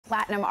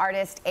Platinum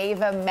artist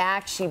Ava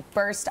Max. She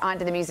burst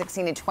onto the music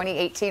scene in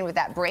 2018 with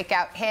that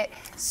breakout hit,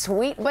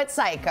 Sweet But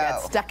Psycho.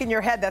 That's stuck in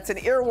your head. That's an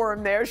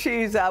earworm there.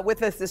 She's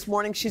with us this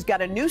morning. She's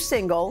got a new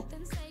single,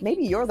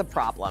 Maybe You're the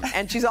Problem.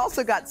 And she's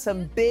also got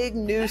some big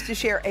news to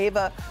share.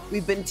 Ava,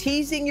 we've been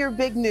teasing your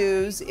big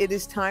news. It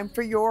is time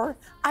for your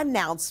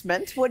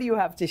announcement. What do you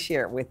have to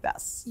share with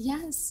us?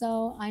 Yes,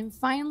 so I'm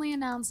finally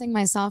announcing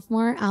my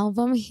sophomore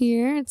album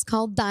here. It's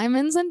called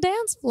Diamonds and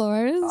Dance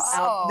Floors.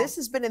 Oh. This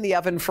has been in the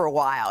oven for a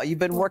while. You've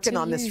been working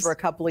on this for a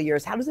couple of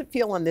years. How does it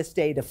feel on this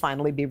day to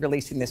finally be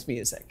releasing this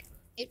music?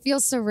 It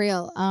feels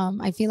surreal.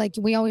 I feel like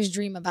we always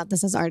dream about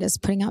this as artists,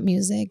 putting out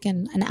music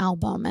and an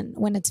album. And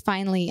when it's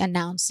finally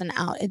announced and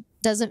out, it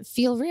doesn't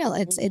feel real.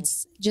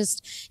 It's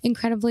just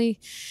incredibly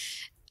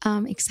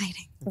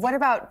exciting. What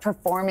about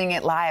performing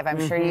it live?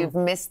 I'm sure you've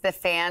missed the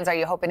fans. Are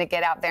you hoping to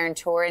get out there and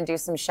tour and do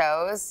some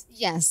shows?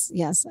 Yes.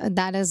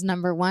 That is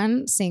number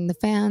one, seeing the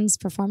fans,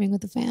 performing with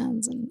the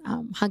fans, and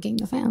hugging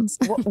the fans.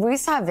 Well, we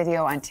saw a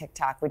video on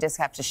TikTok. We just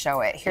have to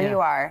show it. Here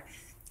you are.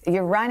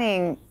 You're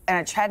running on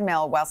a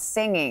treadmill while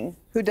singing.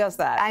 Who does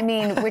that? I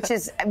mean,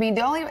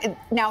 the only...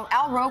 Now,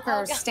 Al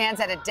Roker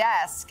stands at a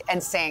desk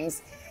and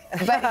sings.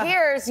 But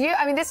here's you.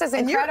 I mean, this is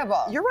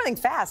incredible. You're running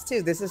fast,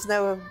 too. This is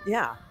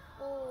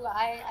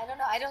I don't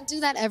know. I don't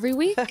do that every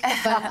week,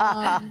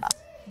 but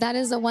that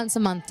is a once a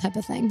month type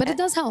of thing. But it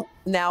does help.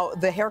 Now,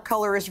 the hair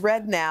color is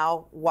red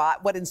now.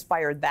 What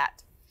inspired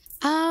that?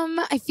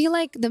 I feel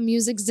like the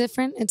music's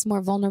different. It's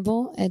more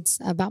vulnerable. It's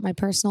about my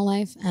personal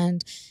life,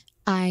 and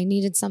I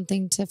needed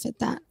something to fit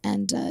that.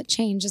 And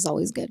change is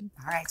always good.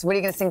 All right. So what are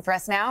you going to sing for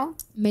us now?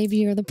 Maybe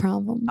You're the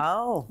Problem.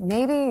 Oh.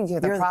 Maybe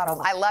You're the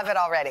Problem. I love it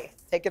already.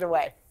 Take it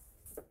away.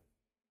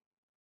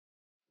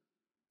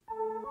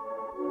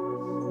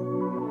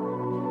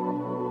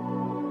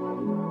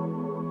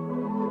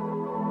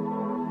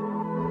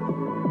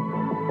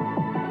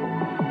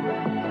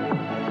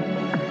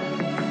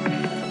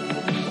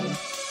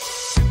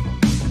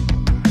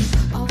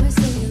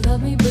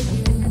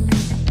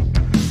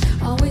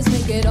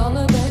 It all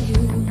about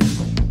you,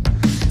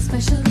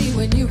 especially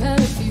when you had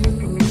a few.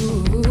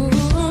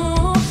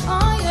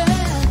 Oh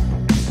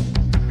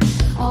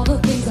yeah, all the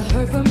things I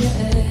heard from your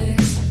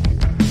ex,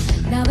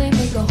 now they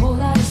make a whole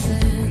lot of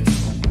sense.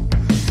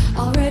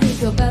 Already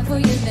feel bad for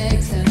your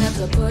next and have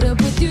to put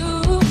up with you.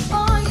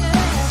 Oh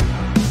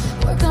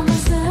yeah, worked on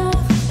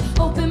myself,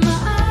 open my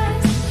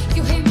eyes.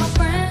 You hate my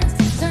friends,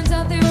 turns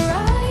out they were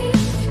right.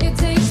 It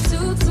takes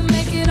two to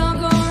make it all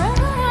go right.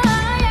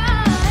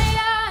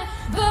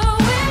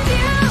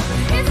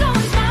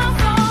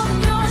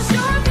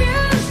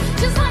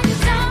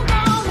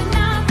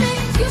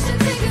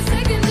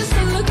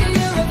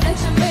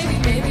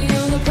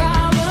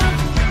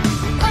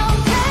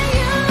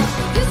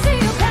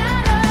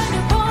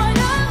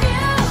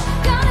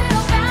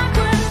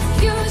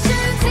 You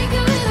should take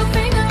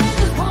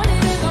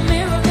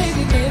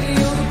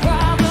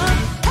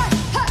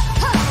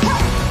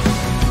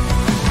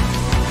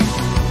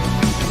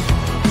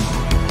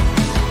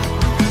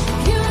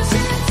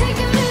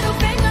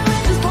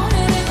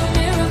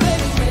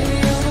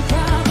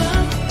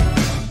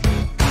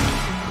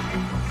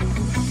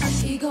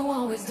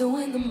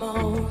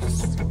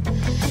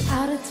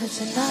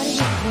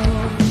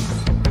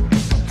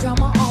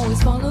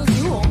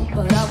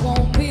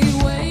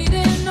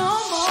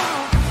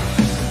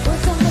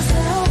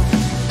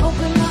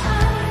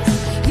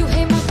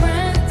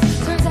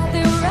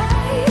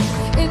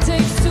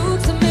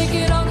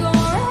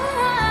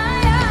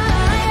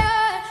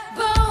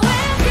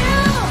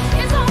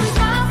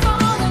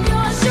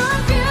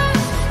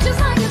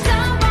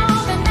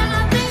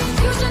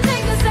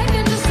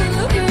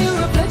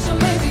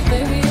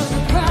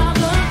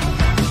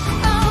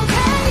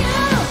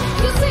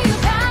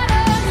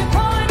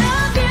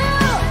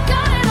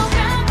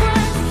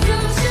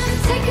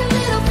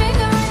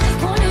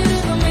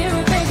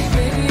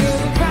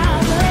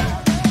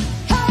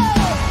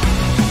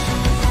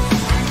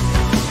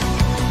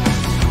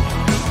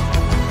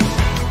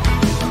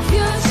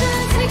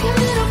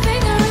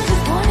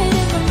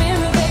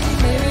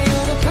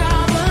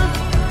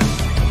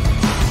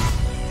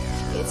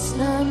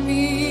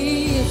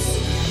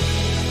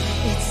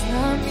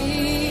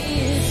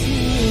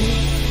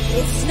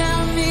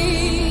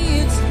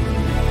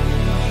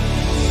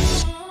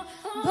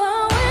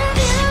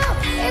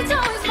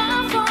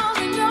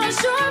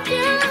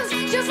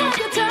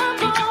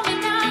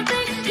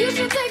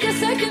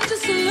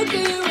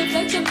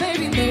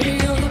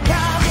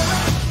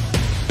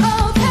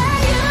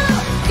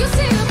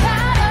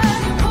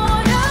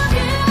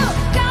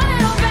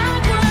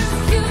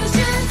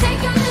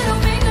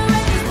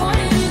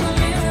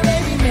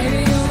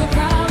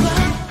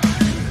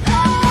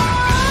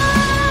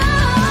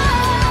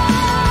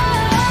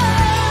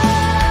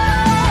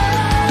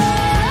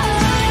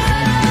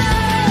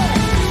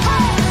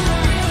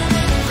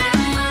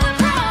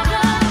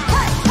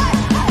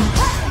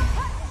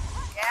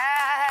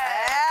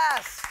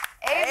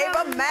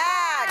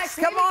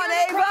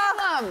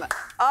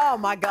Oh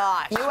my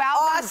gosh. New album,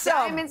 Awesome.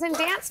 Diamonds and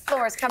Dance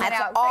Floors coming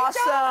That's out.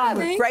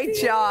 awesome. Great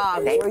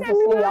job. Thanks, Great to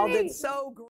see y'all everybody. did so great.